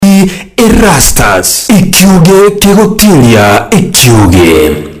Erastus ikiuge kigotilia ikiuge.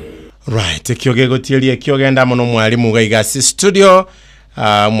 Right, ikiuge gotilia ikiuge ndamono mwalimu gaigasi studio.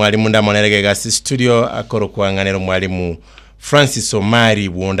 Mwalimu ndamonerege gasi studio akoro kwanganero mwalimu Francis Omari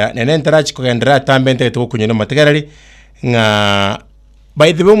Bunda. Nene ntarachi kugendera tambente tuko kunyeno mategarali nga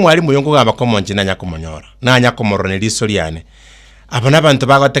by the way mwalimu yongo gaba komonji na nyakomonyora. Na nyakomoro ne lisoliane. Abana abantu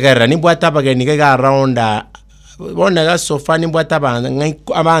bagotegerera nimbwata abageni ga around bona ga sofa nimbwata abantu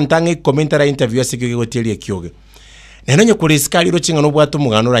ngi commentary interview asikige gotilia ikiuge. Neno nyukurisikali rochinga no bwatu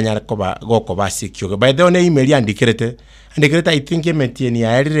muganura nyarakoba goko basikyoge by the way email yandikirete I think emetieni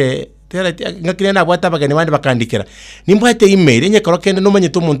yarire ngakire na bwata bagani bandi bakandikira nimbwate email enye korokende no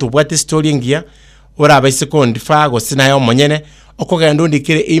manyito umuntu bwate story ngia ora abasekondi fago sinayo monyene okogenda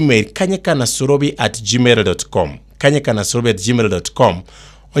ndikire email kanyekana@gmail.com kanyekana@gmail.com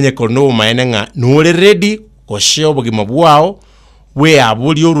onye kono maene nga nure ready osheo bugima bwao we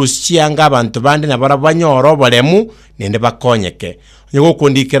abuli orusianga abantu bandi nabara banyoro bolemu nende bakonyeke nyego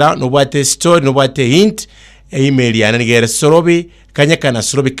kundikira no bwate story no bwate hint email yana nigere sorobi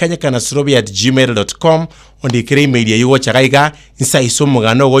kanyekana@gmail.com ondikire email yiwo chagaiga insa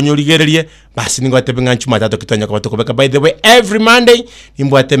isomugano gonyoligererie basi ningwate binganchuma tato kitanya kwa tokobeka by the way every Monday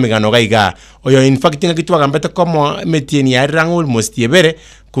nimbwate migano gaiga oyo in fact ngakitwa gambete komo metieni yarangu almost yebere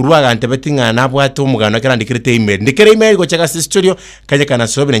kurwa gante betinga nabwate umugano kera ndikirete email ndikire email go chaga studio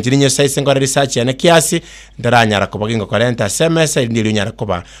kanyekana@sobi njinyo size ngora research yana kiasi ndaranyara kobagingo 40 SMS ndiri nyara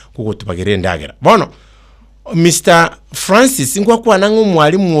koba kugutubagire ndagera bono Mr. Francis ngwa kwa nangu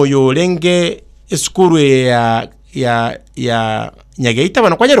mwalimu oyo lenge skuru ya Nyageita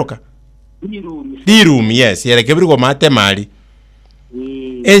bana kwanyeroka Dirumi yes yerekebiri go mate mali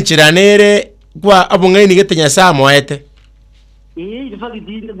enchiranere kwa abungaini getenya samo ete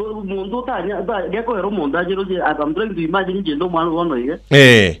ifakiti mundo tanya gako ero monda jero je akamtrengi to imagine je ndo mwana wono ye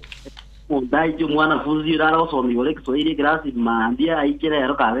monda je mwana fuzi rara osomi ole Kiswahili grasi mandia aikira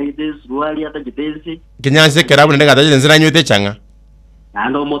ero kavete suali ata jipesi kinyanse kerabu ndega taje nzira nyote changa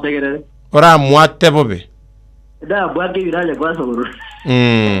ando motegerere ora mwate bobe da bwake biraje kwa sogoro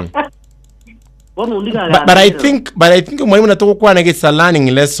but I think mwalimu natoko kwa nege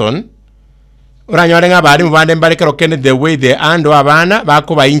learning lesson ora nyore nga bari mubande mbareke rokene the way they ando abana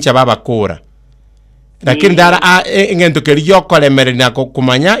bako bayincha babakora lakini dara ngento keriyo kolemere nako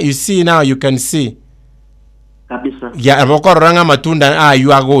kumanya you see now you can see kabisa ya abokoranga matunda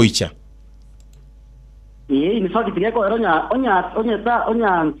you agoicha in fact tigeko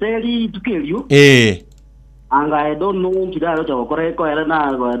onya nseli tukelio anga I don't know kidaro cha koreko era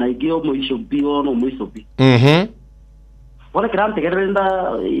na igio moisho bio no moisho bi wala kram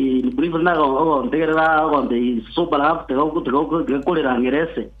tegerenda in brief na go tegerera go de super up tego ko le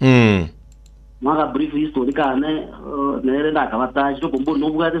rangerese maga brief history kane nere na kabata jo bombo no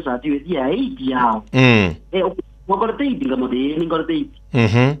bugate sati wedi ai diao mo korte ngamo de ni korte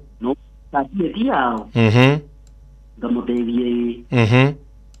no sati wedi diao ngamo de vie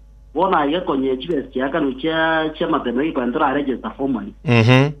bona ya konye chibes ya kanu cha matemei kwa ntra register form ani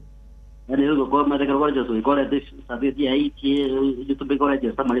ro ko ma de ko jo so ko le de sati wedi ai tie youtube ko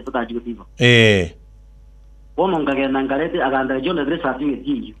register mali to ta jibo bono ngagenda ngarete aganda jo le sati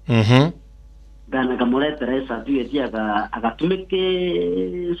wedi gana kamole Teresa tuye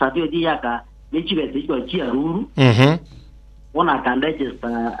akatumeke satu dia aka nechibete kwa chia ruru ona kandeje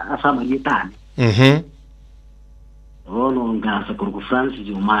sta asama yetani ono ngasa ku Francis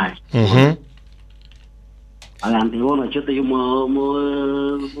Omari agande ono chote yumo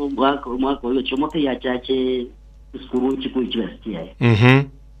mwako yo chomote ya chache skuru chiku chibestia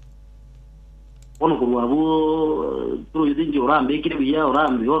ono kuruabu turu yidinji orambe kire biya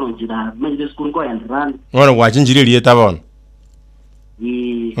orambe ono njira manje skuru ko yandrani ono wachinjiri yeta bono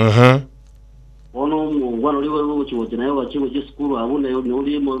ono ngwano liwe chiwote nayo wachiwo je skuru abune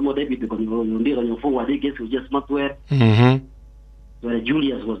uri mo David ko ndira nyofungwa de gesi je smartware where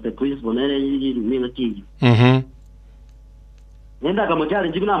Julius was the principal nere mina tiji nenda kama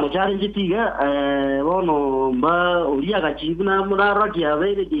challenge bina mo challenge tiga ono mba ulia ka chibina mura raki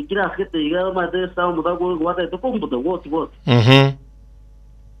avere de kira skete iga ma de sa mo da go wata to kombo to what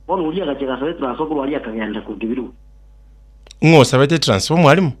ono ulia ka chega sa transfer ko ulia ka yanda ko dibiru ngo sabete transfer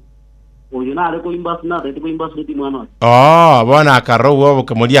mwalimu oyo na ko imbas na de ko imbas de mwana bona akaruo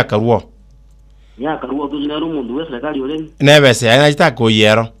kamulia karuo ya karuo tu dinero mundo wesa kali ole nebese ana chita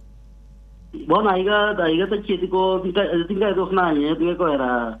yero bona iga ta chiti ko tinga do nanye tu ko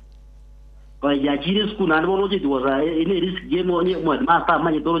era ko ya chiri sku na bono chiti wasa ine risk game onye mo ma ta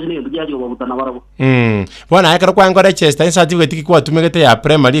manye dolo jine ndia jo butana warabo bona akara kwa ngore chesta insa tiwe tiki kwa tumegete ya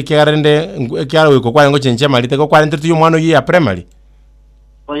primary ke garende kyaro ko kwa ngo chenche mali te ko 43 mwana yi ya primary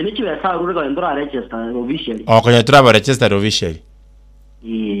Ini chiwe sa rure ko ndora register officially. Kwenye travel register officially.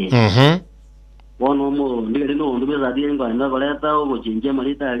 Bono mo ndile no ndubeza die ngo enda koleta ugo chinje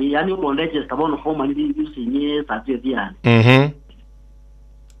malita ali yani ugo register bono form ali yusinye satio diane.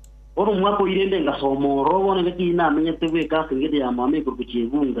 Bono mwako irende ngasomoro bono ngati ina menyete we kasi ngeti ya mame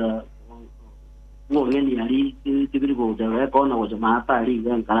kuchibunga ngo ngeni ali tibiri go da ko na waje mata ali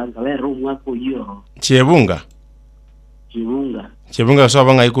ngala ngala ro mwako iyo. Chebunga so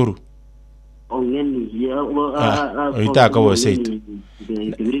banga ikuru. Ngeni ya itaka wo seit.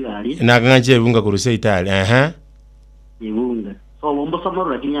 Na kanga chebunga kuru seit ali. Chebunga. So bombo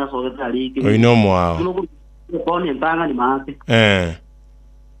samoro kinya so tali. Oino mwao. Ko ni ntanga ni mate.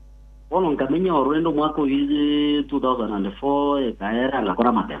 Bono nkamenya orwendo mwako hizi 2004 kaera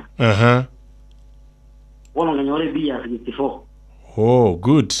ngakora matema. Bono nganyore bia 64. Oh,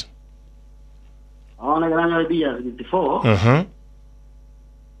 good. Ona nganyore bia 64.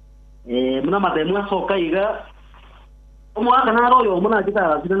 Muna matema soka iga. Omwaka na royo muna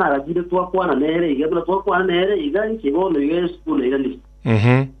kita sina na gide twakwana nere iga muna twakwana nere iga nkibono iga school iga ni.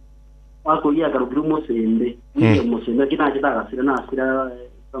 Ako ya karukuru mosende. Ni mosende kita kita sina na sira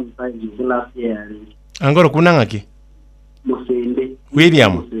sometimes last year. Angoro kunanga ki? Mosende.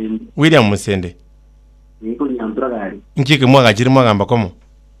 William Mosende. Niko nyambra gari. Nkike mwaga chiri mwaga mbakomo.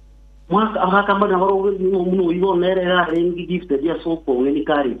 Mwaka akamba na horo muno ibo nere ga rengi gift dia sopo ngeni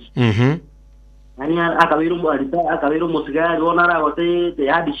courage. Ani akabiro mwarita akabiro mosigari ona ragote te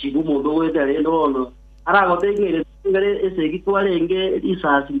hadi shibu modo we te rendo ono. Aragote ngere ese gitwarenge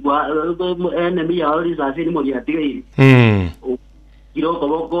isasi kwa enemy ya isasi ni mori atige. Kiro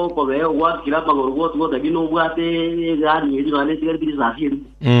koboko kobe wa kira magorgo tugo dabino bwate gani edi vale tigari biri isasi.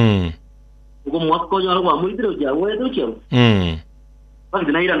 Ugo mwako nyalo kwa mulitiro ja we do chero. But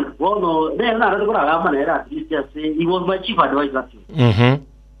the Nairan, no, they are not a manera. It's just he was my chief advisor.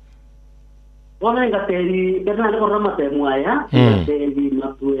 One I got the Ramatemaya,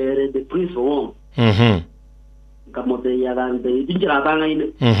 the prince of Kamote Yagan, the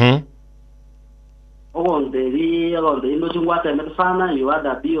Dinjaran. On the Indonesian water and the Sana, you had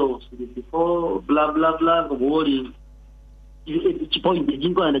a bill before, blah, blah, blah, the worry. Point the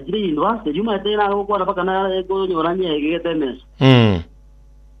Jinko and the Green was that you might say, I want to go to Rania, get them.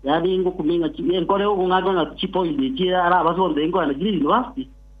 Yadi ngo kuminga chiye nkole uko ngaga na chipo ndi ara baso ndengo na gili university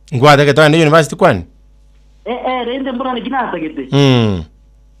ngwada ke twana university kwani rende mbona ni kinata kete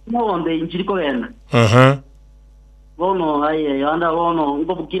no onde injiriko yena bono ai yanda bono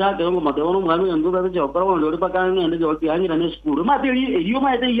ngo bukira ke ngo mate bono ngano ndo da jo pero bono pa kan ngende jo ti angira ne school mate yo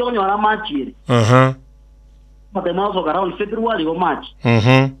mate yo nyora machiri mate mo so gara on February go match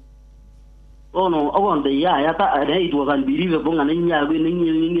Ono ogonde ya ta it was unbelievable ngane nya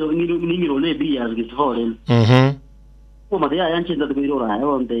ni role bi as get foreign. Ko mate ya yanchinda de biro ra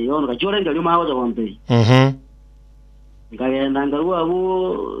onde ono ka jore ngali ma ojo onde. Ngaya nangaru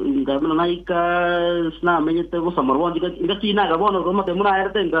abu ngamno naika sna menyete go samarwa diga china ga bono ko mate muna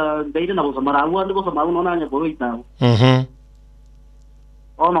erte nga gaide na go samarawu ande go samaru no nanya ko ita.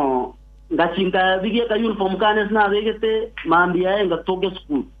 Ono ngachinga bigia ka uniform kanes na degete mambia nga toge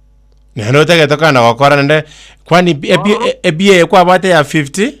school. Neno tege toka na wakora nende kwani ebie kwa bate ya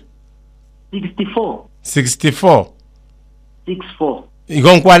 50 64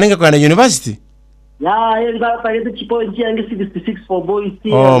 Igon kwa ninga kwa na university ya yenga pagete chipo nchi ngi 66 for boys.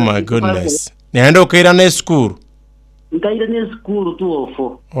 Oh my goodness. Nendo kaira na school nkaira na school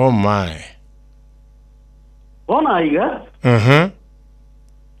 204. Oh my. Ona iga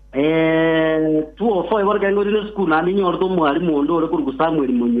 204 work ngo ni school na ni nyordo mwalimu ndo ore kuru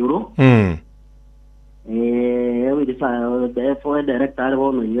Samuel Munyoro we decide for director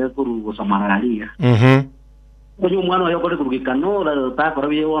bono ye kuru Samararia Konyo mwana yo kore kuru kano la ta kora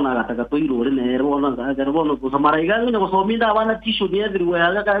bi wona gataka to iro ne wona ga bono ku Samaraga ngo so minda bana tishu ni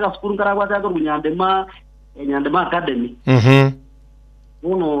everywhere ga school karagwa ta kuru nyandema academy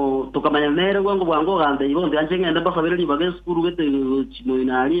uno tukamanya nere wangu wango gande ibonde anjenge ndaba sabere ni bage skuru gete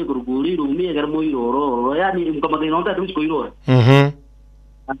chimoinali kuruguri rumi gar moiroro yani mkamade nonta tumchi koiro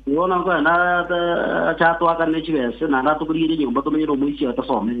asiona ko na chato akane chiwese na na tukuri ni mbato menyo muichi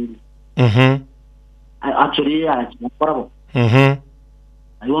atasome actually ya parabo I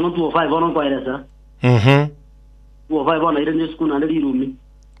want to 5 on ko eresa 5 on ire ni skuru na rumi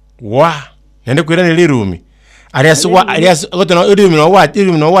wa nende kuira ni rumi Arias gotono iri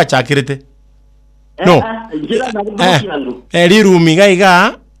no wa chakirete no rumi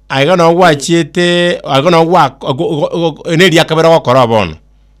gaiga aiga no wa chiete aiga no wa eneri akabera gokora bono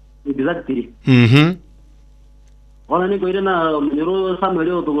exactly ona ni koire na nyoro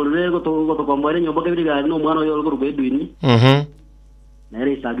Samuel otogorere goto komware nyoboke biriga no mwana yo rugo edwini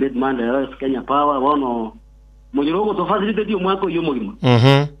Nere is a great man there is Kenya Power bono munyoro to facilitate umwako yo mugima.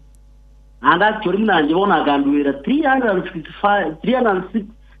 And actually mna njibona ganduira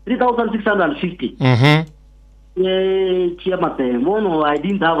 3,650. Chia mate bono I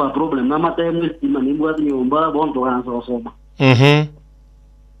didn't have a problem na mate mani mwati nyumba bono to kanso soma.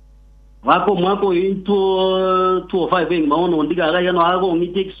 Wako mwako into 205 ing bono ndiga ga yano ago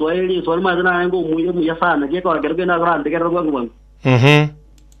mitix Swahili mazina ngo muya sana je ko gerbe na grande gerbe ngo.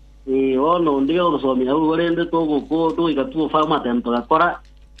 Ono ndiga so mi au gorende to ko to ika 205 mate to akora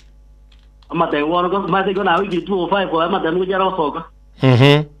mate wono ko mate ko na wiki 205 ko mate ngo jara soka.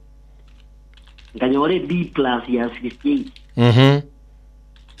 Ganyore B+ ya 68.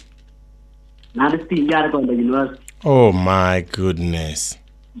 Na desti yara ko the university. Oh my goodness.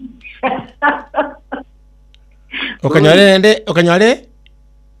 Okanyore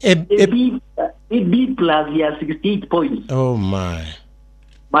B+ ya 68 points. Oh my.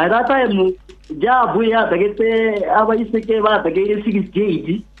 By that time jabu ya tagete aba iseke ba tagete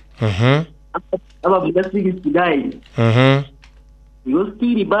 68. Aba buda 69. Yo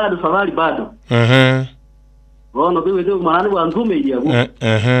stiri bado safari bado. Ono biwe do mani wangume ya.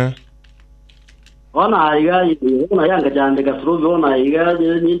 Ona aiga ona yanga jande ka sro ona aiga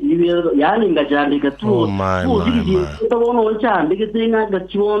yani ngajande ka tu. To ono chande ke tinga ga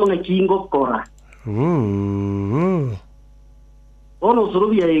chiwono nga kingo kora. Ono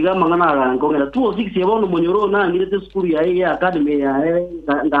sro ya aiga mangana ga ngongela 206 ya ono monyoro na ngire school ya academy ya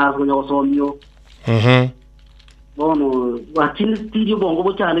ngazo nyo somyo. Bono watching studio bongo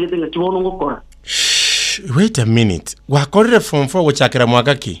bochane ketenga chiwono ngokora. Wait a minute. Wakorere form 4 gochakira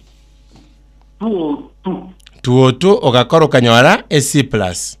mwaka ki? 202 ogakoro kanyora C+ ya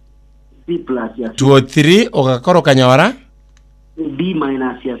 203 ogakoro kanyora B- ya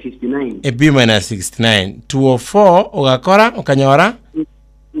 59 B- 69 204 ogakora okanyora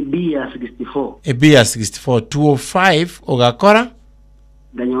B ya 64 B ya 64 205 ogakora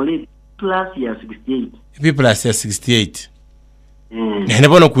ganyole plus ya 68 B+ ya 68 nene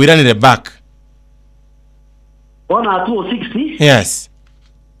bono kuiranire back bona 206 yes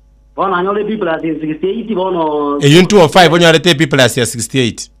bona nyole B+ ya 68 bono yun 205 onyarete B+ ya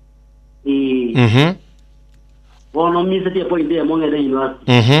 68 bono misete point ya monge de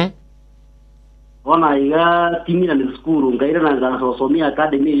university bona iga timira ni school ngaira na ngaso somia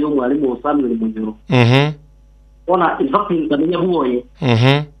academy yo mwalimu Samuel Munjoro bona in fact ngamenya buoye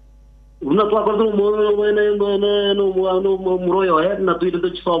una tu akordo no muroyo na tu ndo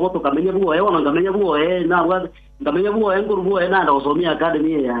chisobo to kamenya buoye ona ngamenya buoye na wa ngamenya buoye nguru buoye na ndo somia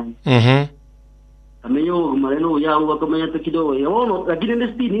academy ya kamenyo mareno ya ngo kamenya to kidogo yono lakini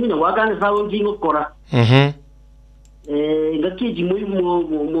ndesti ni wakane sawo kingo kora ngakiji mu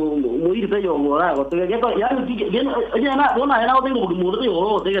irita yo ngora ko te ya na bona era o tengo mu ro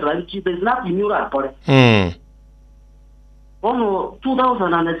yo te ga ranchi te na timura pore ono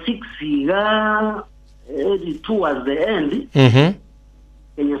 2006 ga towards the end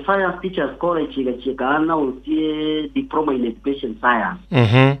Kenya Science Teachers College ga chikana utie diploma in education science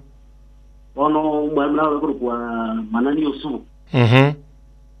ono mwalimu ko kwa manani yosu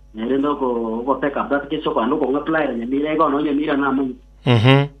nendo ko pick up that case ko ando ko apply ra nyamira ko no nyamira na mu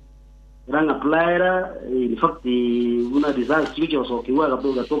rang apply ra in fact una design studio so kiwa ga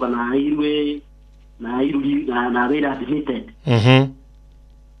toka na irwe na iruli na vera admitted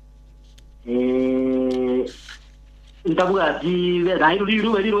ntabuga ti na iruli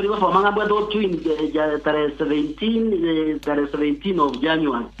ko so manga bado tu in tare 17 of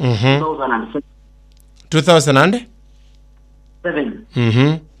January 2007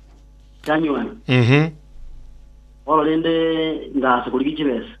 January olo lende nga sekuliki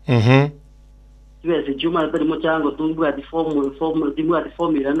chibes chibes chuma tari mochango tungu ati form tungu ati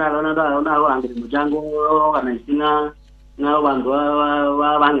formula na wange mochango organizinga na bandu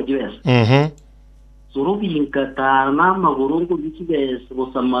wa bange chibes surubi inkata na magurungu chibes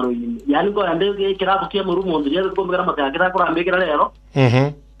bosamaro yani ko ande kira kutia murumo ndio ko mera maka kira ko ambe kira lero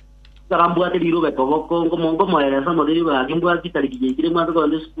karambu ate diro be ko ngo moere sa modeli ba kimbu ati tariki kire mwa ko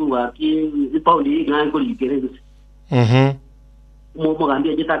ande school wa ki paundi ngan ko likere mo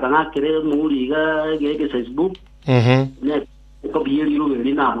gambia jita kana kire muri ga ge Facebook ne ko biyeri ro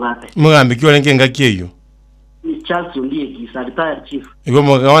be na bwate mugambi kyo lenke ngakieyo Charles ndiye ki retired chief igo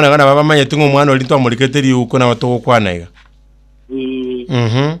mugabana kana baba manye tungo mwana oli twamuliketeri uko na watogo kwana iga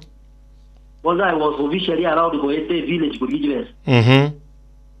Well, I was officially allowed to go to the village for Gijibes.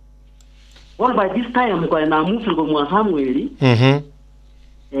 Well, by this time, kwa na mufu kwa mwa Samueli,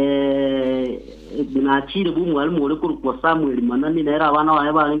 na chile bu mwalimu ole kwa Samueli manani na era wana wa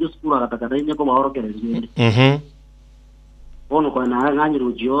eba ndio skula katakata nje kwa bahoro kere nje. Ono kwa kwa na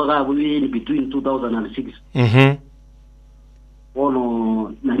nganyiro jioga buli between 2006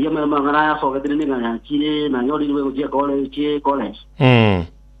 ono na ria mangana so gadini nganya chire na nyori we je college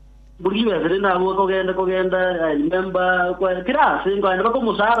buli we zenda ko genda I remember kwa kira singo ndo ko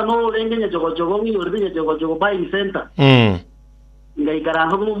musara no lengenya jogo ngi urde jogo buying center ngaikara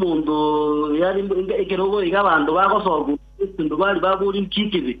mu mundo yari ikirogo igabantu bagosorwa ndo bali baburi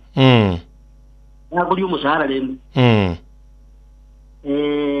mkikibi buri umusara remo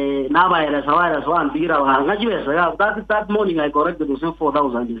nabayera sawara swangira ngajiwesa ya that morning I corrected to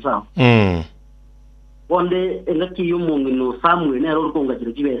 4000 isa onde engaki yumungi no Samuel ne ro konga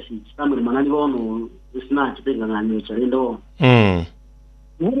jira jibesi Samuel manani bono snatch tenga ngani charendo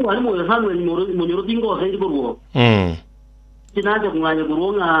ubu wali mo Samuel mo nyoro dingo sai burwo tinaje kunganya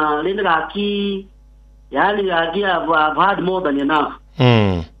kurunga lende gaki yani gaki I've had more than enough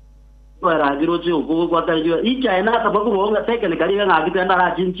para girojo ko kwata jo ichaina tabakuronga tekene kaliga ngaki tenda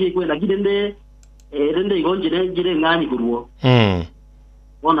ra chinchi kwenda gidende rende igonjire jire ngani kurwo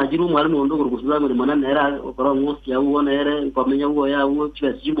ona jiru mwalimu ndo kurukusuza muri mana nera okora ngosi ya uona ere komenya uo ya uo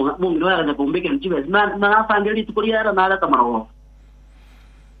chibesi mu ngiro ya kumbeke chibesi na afangeli tukuri era na ala kamaro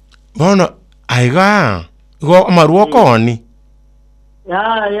bona aiga go amaruo koni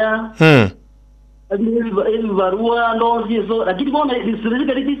ya Ini barua ndo zizo lakini bona this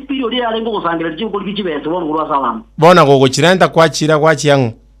period ya lengo kusangela chibu kuli chibesi bona kulwa salamu bona gogo chirenda kwa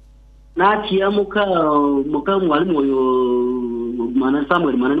chiyangu na chiamuka muka mwalimu oyo mana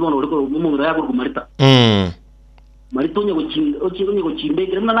Samuel mana ndi bona uliko mumuro yako kumarita marito nye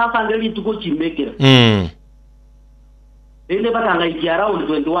kuchimbekera mna nafangeli tuko chimbekera ende bakanga ikiara on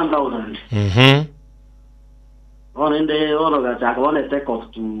 21000 ona gachaka ona take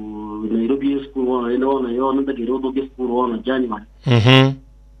off to Nairobi school ona ndo Nairobi school ona January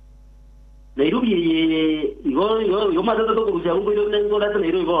Nairobi yo matata to kurusia ngo ndo lata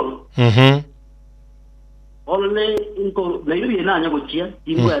Nairobi bolo ole inko Nairobi na nya gochia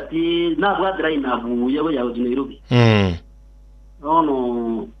tingo ati na bwa drai na bu ya Nairobi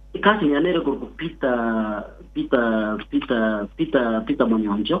ono ikasi ni anere ko pita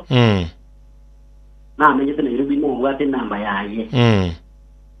monyonjo na menyete Nairobi no wate namba yaye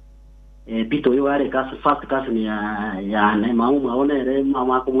pito yo are kasi fast kasi ni ya ne mauma onere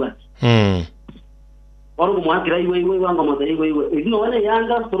mama ko bwa oro mo akira iwe wanga mo dai iwe ino wane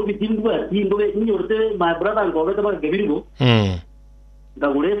yanga sorubi timbu timbo ni orte my brother ngo beta ba gebirigo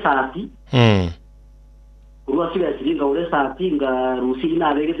ngure sati urwa siga siringa ure sati nga rusi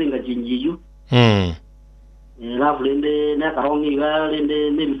ina bege singa jinjiyu la flende na karongi ga lende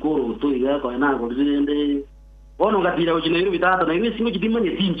ne bikoro to iga ko na ko lende ono ngapira ujina iru bitata na iwe singo jidima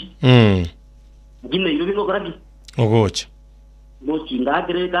ne tinji jina iru bino karaki ogocha mochi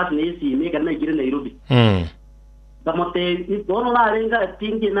ndagre gas ne si me kana igire Nairobi damote itono na renga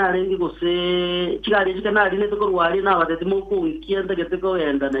tingi na rengi go se chigari chikana rine to korwari na wate mo ko kienda gete ko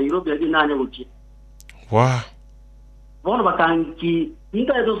enda Nairobi agi nanya guchi wa bono bakanki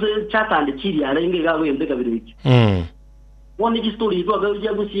inga edo se chata ndi chiri arenge ga wende kabiriki woni ji story to ga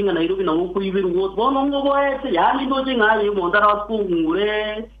uja gusinga Nairobi na ko ibiru wo bono ngo ese yani no jinga ye mondara ku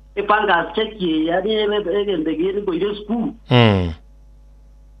ngure epanga cheki ya ni ebe ndegiri ko ile school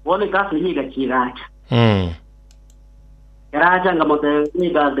woni kasi ni ga chiracha Keraja ngamote ni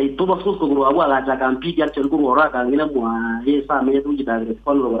ga dai to basu ko guru awa ga ka ampi ya chen guru ora ka ngina mwa ye sa me tu jita ga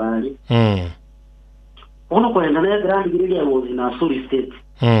kon ro ora ni ono ko enda ne grand giri ya wo na Suri state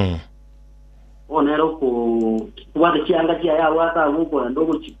onero ko wa de chianga chia ya wa ta wo ko ndo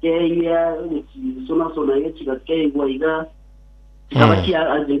ko chikeya sona ye chika ke wa iga kama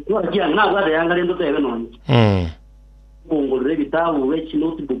chia ajia na wa de yanga ndo tebe no Mungu rebitabu wechi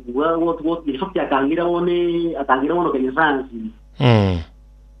notebook wa what ni fakya kangira wono Kenya Science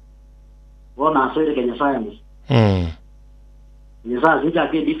wona soire Kenya Science ni science ya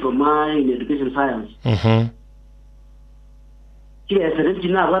ke diploma in education science kile serenti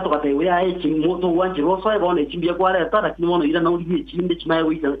na watu katewe ya echi moto wanji roso ya wona chimbia kwa re tada kimono ila na uli chimbe chimaye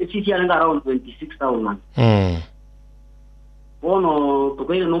wita sisi ya around 26000 Wono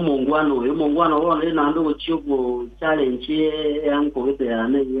tukaile no mongwano wona ina ndo chioko challenge yanko wete ya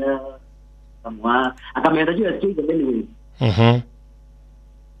ne ya kama akamenda juu ya stage anyway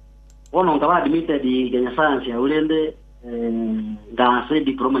wono ngawa admitted Kenya Science ya ulende ngase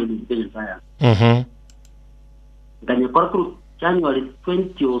diploma in Kenya Science nganye korku January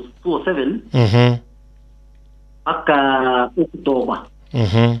 2007 aka October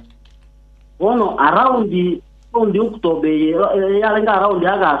wono around October ya lenga around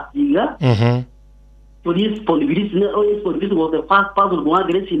August disponibility was the first person who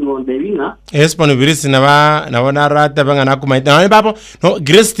Grace in on the winger. Disponibility na rata banga na kumaita. No papo no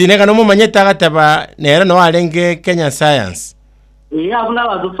Grace tineka no manyeta gataba nera no alenge Kenya Science. Abuna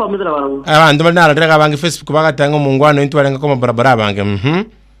bazo famidra baro. Abantu bana rega bangi Facebook bagatanga mungwano into alenga koma barabara bangi.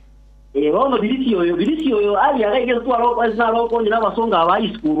 Ono bilisi yo ali arege twaro kwazalo konje nabasonga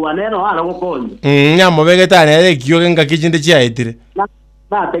abayiskuru aneno ara gokonje. Nyamo begetane ere kiyoge ngakijinde chiaitire.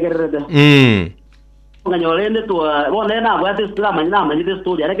 Na tegerede. Nganyolende to wona na bwate strama nyina manyite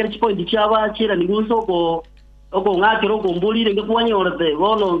story areke chipoint chaba chira ninguso ko ngakiro kumbulire ngekuwanyorete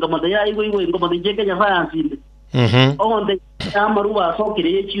wono ngamade ya iwe ngamade jeke nya science. Onde amaruba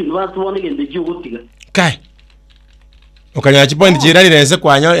sokire yechi university wone gende jugutiga. Kai. Ukanya chipoint chira lirense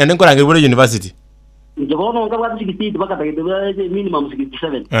kwanyo yane korange bure university. Njogono ngabwa tikiti bakatagete minimum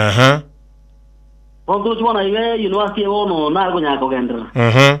 67. Ondo chwana iwe university wono na gonya ko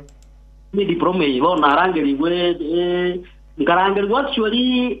gendera. Ni diploma yo na rangeli we ngarangeli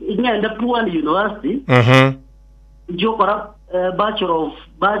actually ingenda Pwani University. Jokora Bachelor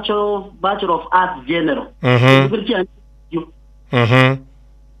of Arts General.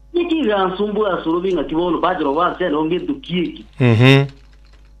 Niki gansumbu asurubi ngatibono Bachelor of Arts General ngetu kiki.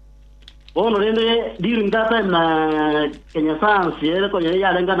 Ono rende during that time na Kenya Science yele ko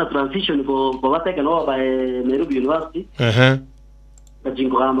yalenga na transition ko bateke no ba Nairobi University.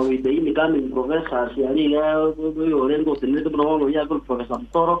 Kajingo kama with the incoming professor siali ya orengo tenete bono ya ko professor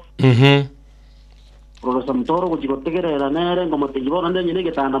Mtoro. Professor Mtoro ko jikotegere era nere ngomo tejibona ndenge nyine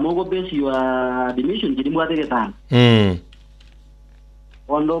getanda mogo base wa admission jiri mwate getanda.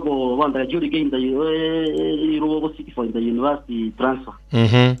 Ondo go wanda juri gain the irugo city for the university transfer.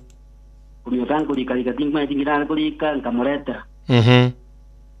 Kumyo kanko likalika tingma tingirana kulika nkamoreta.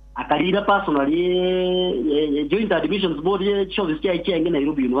 Akarira personally joint admissions board show this guy chenge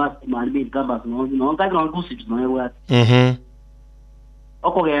Nairobi University Malbi campus no ka no gossip no ewa.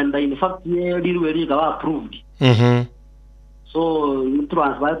 Okogenda in fact diruweri ka approved. So you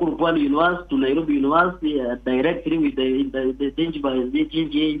transfer from Pwani University to Nairobi University directly with the change by the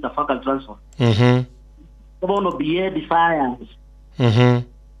change the faculty transfer. Come on BA science.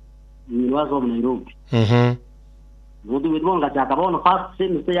 University of Nairobi. Wodu witwonga chaka bono first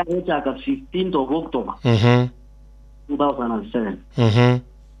semester ya chaka 15th of October 2007.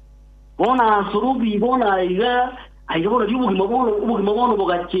 Bona surubi bona iga aigona yubugi mabono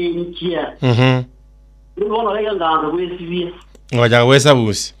boga chenchia. Bona lega nganga kwesivia. Ngoja wesa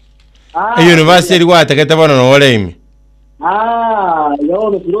busi. University wata kete bono no olemi.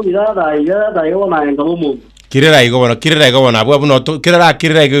 Yo surubi da yona ngamumu. Kirera igo bona abwa buno kirera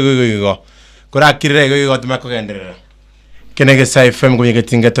igo. Kora kirera igo tumako genderera. Kenege sai FM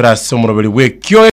kunyegetinga turasomuro buri we kyo